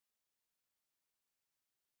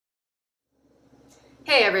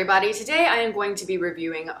Hey everybody, today I am going to be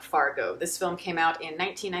reviewing Fargo. This film came out in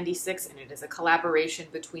 1996 and it is a collaboration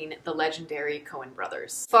between the legendary Coen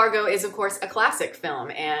brothers. Fargo is of course a classic film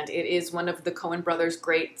and it is one of the Coen brothers'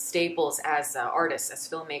 great staples as artists, as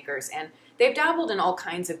filmmakers, and they've dabbled in all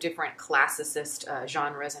kinds of different classicist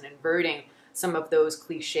genres and inverting some of those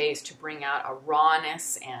cliches to bring out a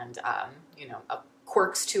rawness and, a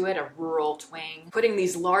quirks to it, a rural twang, putting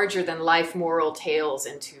these larger-than-life moral tales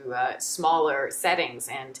into smaller settings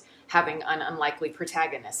and having an unlikely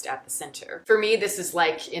protagonist at the center. For me, this is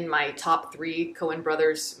like in my top 3 Coen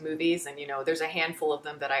brothers movies, and there's a handful of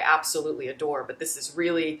them that I absolutely adore, but this is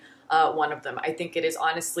really one of them. I think it is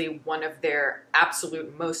honestly one of their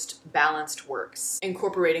absolute most balanced works,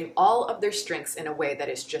 incorporating all of their strengths in a way that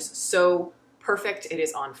is just so perfect. It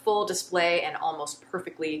is on full display and almost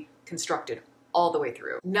perfectly constructed all the way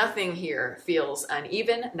through. Nothing here feels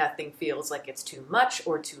uneven, nothing feels like it's too much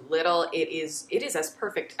or too little. It is as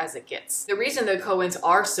perfect as it gets. The reason the Coens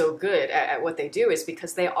are so good at what they do is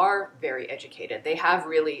because they are very educated. They have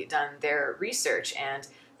really done their research and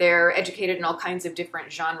they're educated in all kinds of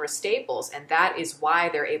different genre staples, and that is why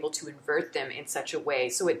they're able to invert them in such a way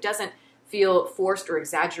so it doesn't feel forced or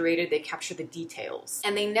exaggerated. They capture the details.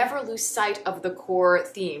 And they never lose sight of the core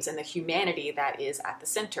themes and the humanity that is at the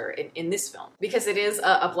center in this film. Because it is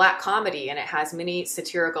a black comedy and it has many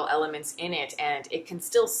satirical elements in it, and it can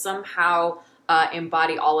still somehow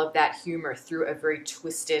embody all of that humor through a very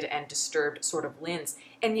twisted and disturbed sort of lens,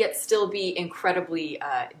 and yet still be incredibly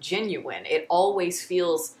genuine. It always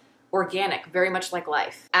feels organic, very much like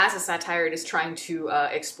life. As a satire, it is trying to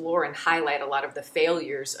explore and highlight a lot of the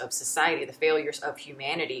failures of society, the failures of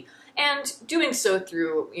humanity, and doing so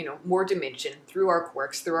through, more dimension, through our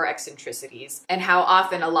quirks, through our eccentricities, and how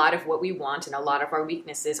often a lot of what we want and a lot of our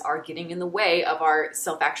weaknesses are getting in the way of our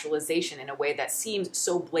self-actualization in a way that seems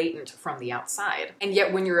so blatant from the outside. And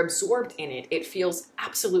yet when you're absorbed in it, it feels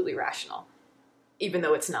absolutely rational, even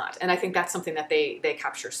though it's not. And I think that's something that they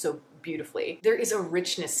capture so beautifully. There is a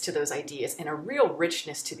richness to those ideas and a real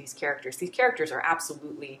richness to these characters. These characters are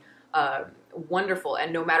absolutely wonderful,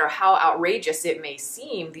 and no matter how outrageous it may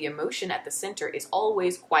seem, the emotion at the center is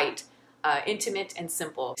always quite intimate and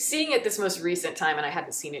simple. Seeing it this most recent time, and I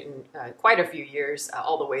hadn't seen it in quite a few years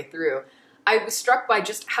all the way through, I was struck by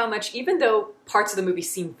just how much, even though parts of the movie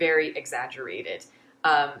seem very exaggerated,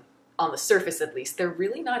 on the surface at least, they're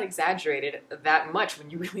really not exaggerated that much when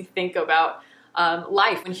you really think about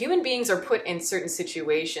life. When human beings are put in certain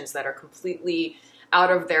situations that are completely out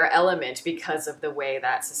of their element because of the way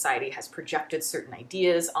that society has projected certain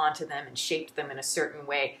ideas onto them and shaped them in a certain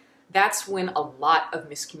way, that's when a lot of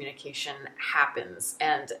miscommunication happens.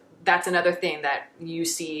 And that's another thing that you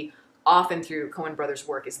see often through Coen brothers'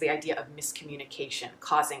 work, is the idea of miscommunication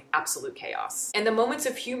causing absolute chaos. And the moments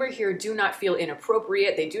of humor here do not feel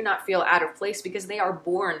inappropriate, they do not feel out of place, because they are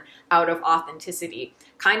born out of authenticity.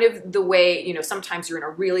 Kind of the way, sometimes you're in a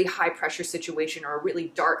really high pressure situation or a really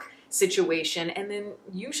dark situation, and then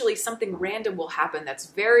usually something random will happen that's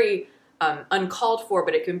very uncalled for,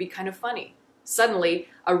 but it can be kind of funny. Suddenly,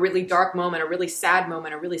 a really dark moment, a really sad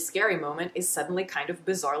moment, a really scary moment is suddenly kind of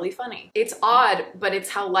bizarrely funny. It's odd, but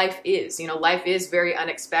it's how life is. Life is very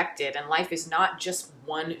unexpected, and life is not just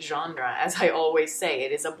one genre, as I always say.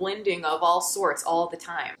 It is a blending of all sorts all the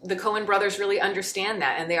time. The Coen brothers really understand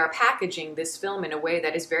that, and they are packaging this film in a way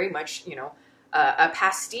that is very much, a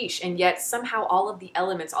pastiche, and yet somehow all of the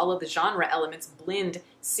elements, all of the genre elements blend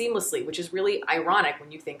seamlessly, which is really ironic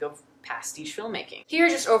when you think of pastiche filmmaking. Here,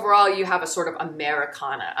 just overall, you have a sort of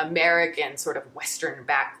American sort of Western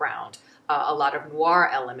background, a lot of noir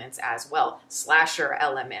elements as well, slasher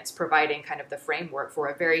elements, providing kind of the framework for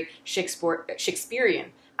a very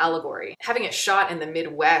Shakespearean allegory. Having it shot in the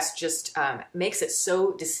Midwest just makes it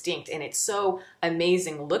so distinct, and it's so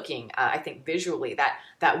amazing looking, I think visually.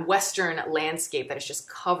 That Western landscape that is just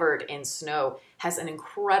covered in snow has an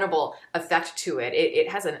incredible effect to it. It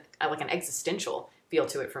has like an existential feel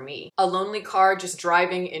to it for me. A lonely car just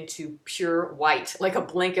driving into pure white, like a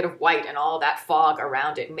blanket of white, and all that fog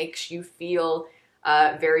around it makes you feel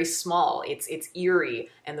very small. It's eerie,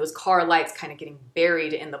 and those car lights kind of getting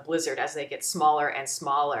buried in the blizzard as they get smaller and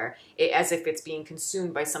smaller, as if it's being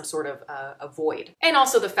consumed by some sort of a void. And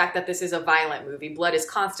also the fact that this is a violent movie. Blood is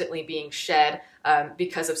constantly being shed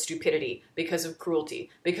because of stupidity, because of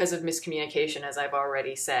cruelty, because of miscommunication, as I've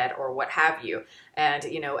already said, or what have you. And,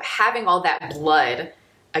 having all that blood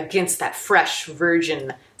against that fresh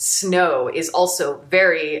virgin snow is also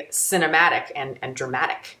very cinematic and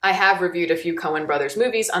dramatic. I have reviewed a few Coen brothers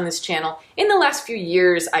movies on this channel. In the last few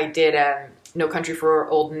years, I did No Country for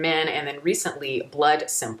Old Men, and then recently Blood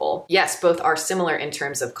Simple. Yes, both are similar in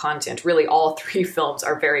terms of content. Really, all three films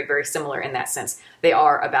are very, very similar in that sense. They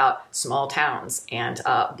are about small towns and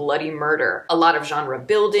bloody murder. A lot of genre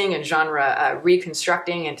building and genre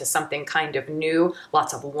reconstructing into something kind of new.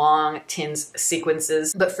 Lots of long, tense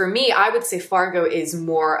sequences. But for me, I would say Fargo is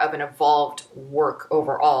more of an evolved work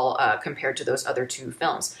overall compared to those other two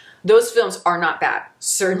films. Those films are not bad,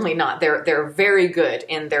 certainly not. They're very good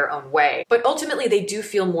in their own way. But ultimately, they do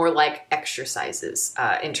feel more like exercises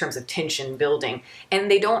in terms of tension building,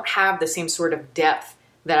 and they don't have the same sort of depth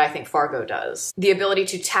that I think Fargo does. The ability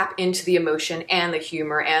to tap into the emotion and the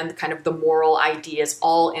humor and kind of the moral ideas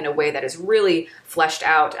all in a way that is really fleshed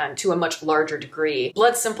out and to a much larger degree.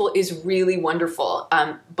 Blood Simple is really wonderful,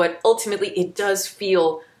 but ultimately it does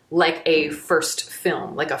feel like a first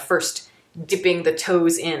film, like a first dipping the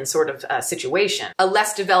toes in sort of situation. A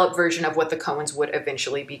less developed version of what the Coens would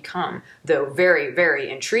eventually become, though very, very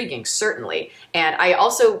intriguing, certainly. And I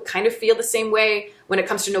also kind of feel the same way when it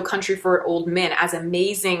comes to No Country for Old Men. As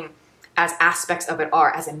amazing as aspects of it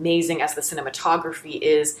are, as amazing as the cinematography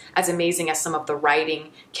is, as amazing as some of the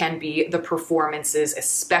writing can be, the performances,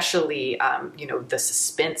 especially, you know, the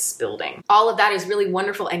suspense building. All of that is really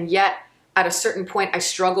wonderful, and yet at a certain point, I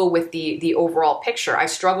struggle with the overall picture. I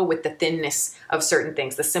struggle with the thinness of certain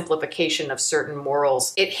things, the simplification of certain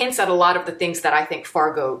morals. It hints at a lot of the things that I think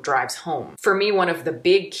Fargo drives home. For me, one of the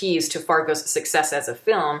big keys to Fargo's success as a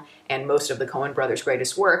film, and most of the Coen brothers'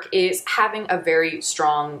 greatest work, is having a very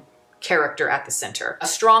strong character at the center. A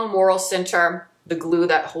strong moral center, the glue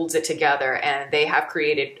that holds it together, and they have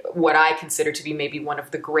created what I consider to be maybe one of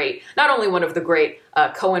the great, not only one of the great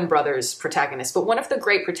Coen brothers protagonists, but one of the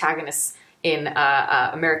great protagonists in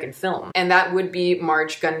American film. And that would be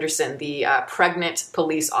Marge Gunderson, the pregnant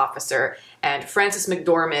police officer. And Frances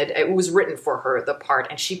McDormand, it was written for her, the part,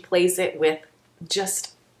 and she plays it with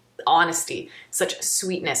just honesty, such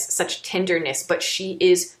sweetness, such tenderness, but she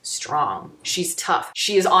is strong. She's tough.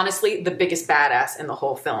 She is honestly the biggest badass in the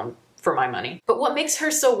whole film, for my money. But what makes her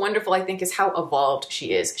so wonderful, I think, is how evolved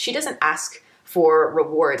she is. She doesn't ask for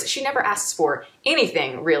rewards. She never asks for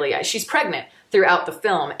anything, really. She's pregnant throughout the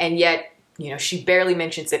film, and yet, you know, she barely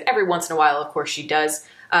mentions it. Every once in a while, of course, she does.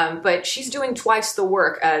 But she's doing twice the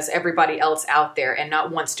work as everybody else out there, and not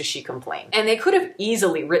once does she complain. And they could have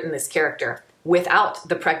easily written this character without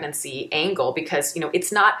the pregnancy angle because, you know,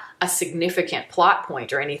 it's not a significant plot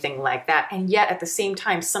point or anything like that. And yet at the same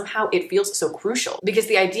time, somehow it feels so crucial because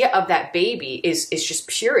the idea of that baby is just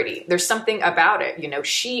purity. There's something about it. You know,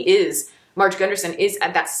 Marge Gunderson is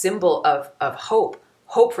at that symbol of hope,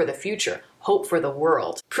 hope for the future, hope for the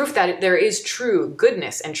world. Proof that there is true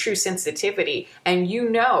goodness and true sensitivity. And you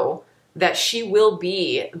know that she will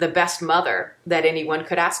be the best mother that anyone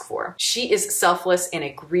could ask for. She is selfless in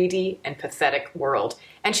a greedy and pathetic world.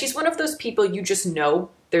 And she's one of those people you just know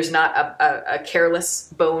there's not a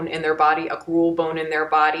careless bone in their body, a cruel bone in their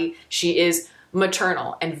body. She is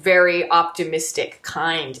maternal and very optimistic,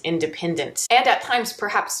 kind, independent, and at times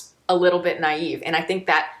perhaps a little bit naive. And I think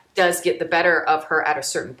that does get the better of her at a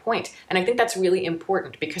certain point. And I think that's really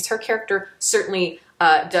important because her character certainly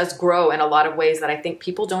does grow in a lot of ways that I think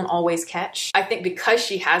people don't always catch. I think because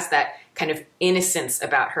she has that kind of innocence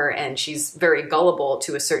about her and she's very gullible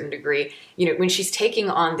to a certain degree, you know, when she's taking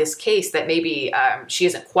on this case that maybe she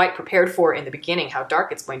isn't quite prepared for in the beginning, how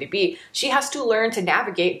dark it's going to be, she has to learn to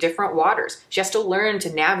navigate different waters. She has to learn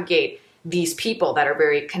to navigate these people that are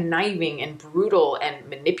very conniving and brutal and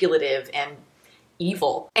manipulative and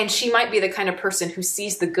evil. And she might be the kind of person who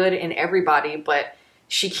sees the good in everybody, but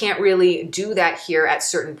she can't really do that here at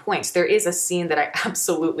certain points. There is a scene that I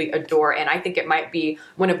absolutely adore, and I think it might be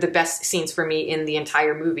one of the best scenes for me in the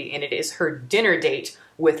entire movie, and it is her dinner date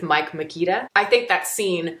with Mike Makita. I think that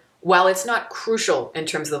scene, while it's not crucial in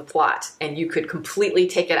terms of the plot, and you could completely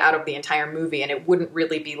take it out of the entire movie and it wouldn't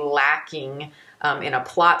really be lacking in a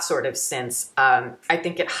plot sort of sense, I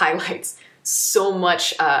think it highlights so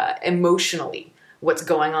much emotionally what's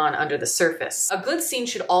going on under the surface. A good scene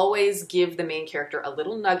should always give the main character a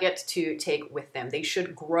little nugget to take with them. They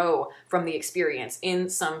should grow from the experience in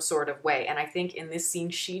some sort of way. And I think in this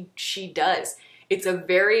scene, she does. It's a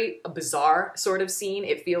very bizarre sort of scene.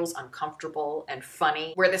 It feels uncomfortable and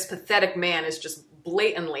funny, where this pathetic man is just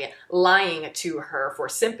blatantly lying to her for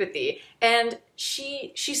sympathy, and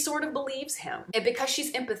she sort of believes him. And because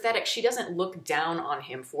she's empathetic, she doesn't look down on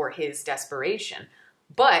him for his desperation.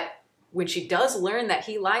 But when she does learn that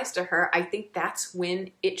he lies to her, I think that's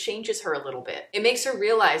when it changes her a little bit. It makes her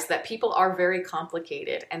realize that people are very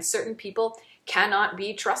complicated and certain people cannot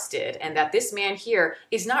be trusted, and that this man here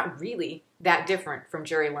is not really that different from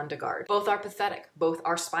Jerry Lundegaard. Both are pathetic, both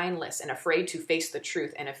are spineless and afraid to face the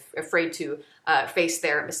truth and afraid to face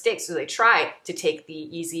their mistakes, so they try to take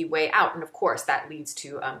the easy way out, and of course that leads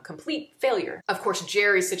to complete failure. Of course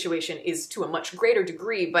Jerry's situation is to a much greater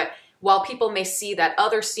degree, but while people may see that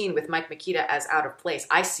other scene with Mike Makita as out of place,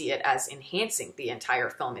 I see it as enhancing the entire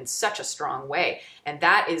film in such a strong way. And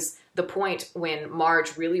that is the point when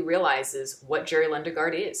Marge really realizes what Jerry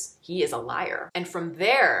Lundegaard is. He is a liar. And from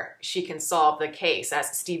there, she can solve the case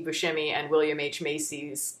as Steve Buscemi and William H.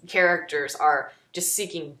 Macy's characters are just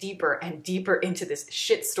seeking deeper and deeper into this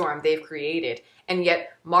shitstorm they've created. And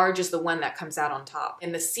yet Marge is the one that comes out on top.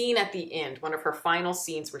 And the scene at the end, one of her final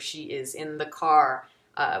scenes where she is in the car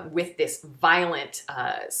with this violent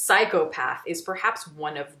psychopath, is perhaps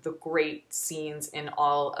one of the great scenes in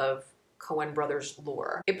all of Coen Brothers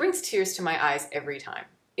lore. It brings tears to my eyes every time.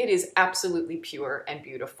 It is absolutely pure and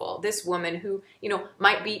beautiful. This woman who,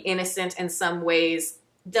 might be innocent in some ways,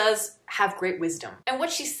 does have great wisdom. And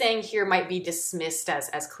what she's saying here might be dismissed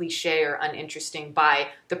as cliche or uninteresting by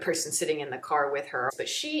the person sitting in the car with her, but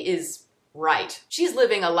she is right. She's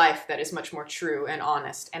living a life that is much more true and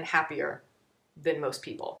honest and happier than most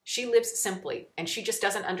people. She lives simply, and she just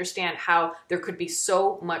doesn't understand how there could be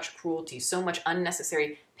so much cruelty, so much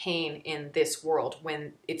unnecessary pain in this world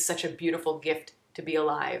when it's such a beautiful gift to be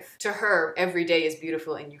alive. To her, every day is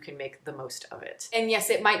beautiful and you can make the most of it. And yes,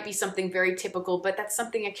 it might be something very typical, but that's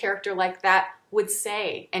something a character like that would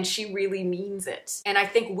say, and she really means it. And I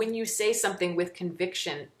think when you say something with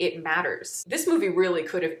conviction, it matters. This movie really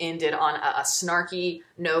could have ended on a snarky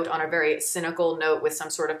note, on a very cynical note with some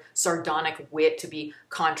sort of sardonic wit to be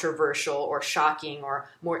controversial or shocking or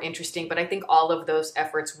more interesting, but I think all of those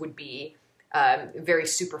efforts would be very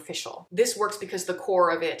superficial. This works because the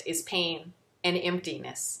core of it is pain and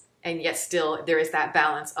emptiness, and yet still there is that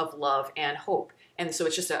balance of love and hope. And so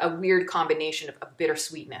it's just a weird combination of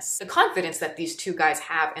bittersweetness. The confidence that these two guys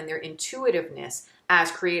have and their intuitiveness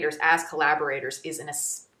as creators, as collaborators, is an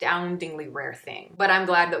astoundingly rare thing. But I'm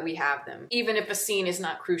glad that we have them. Even if a scene is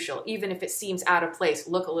not crucial, even if it seems out of place,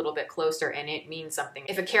 look a little bit closer and it means something.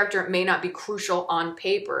 If a character may not be crucial on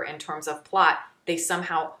paper in terms of plot, they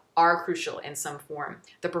somehow are crucial in some form.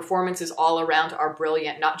 The performances all around are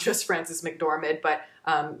brilliant, not just Frances McDormand, but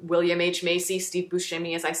William H. Macy, Steve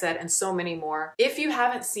Buscemi, as I said, and so many more. If you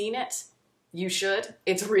haven't seen it, you should.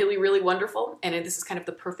 It's really, really wonderful. And this is kind of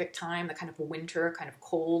the perfect time, the kind of winter, kind of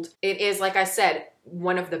cold. It is, like I said,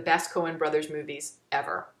 one of the best Coen Brothers movies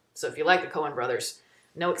ever. So if you like the Coen Brothers,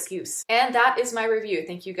 no excuse. And that is my review.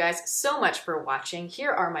 Thank you guys so much for watching.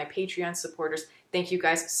 Here are my Patreon supporters. Thank you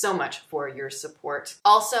guys so much for your support.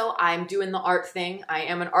 Also, I'm doing the art thing. I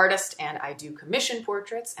am an artist and I do commission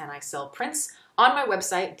portraits and I sell prints on my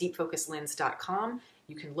website, deepfocuslens.com.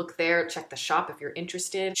 You can look there, check the shop if you're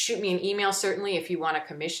interested. Shoot me an email, certainly, if you want a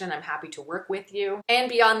commission. I'm happy to work with you. And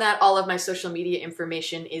beyond that, all of my social media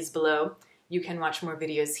information is below. You can watch more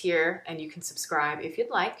videos here and you can subscribe if you'd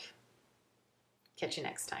like. Catch you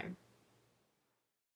next time.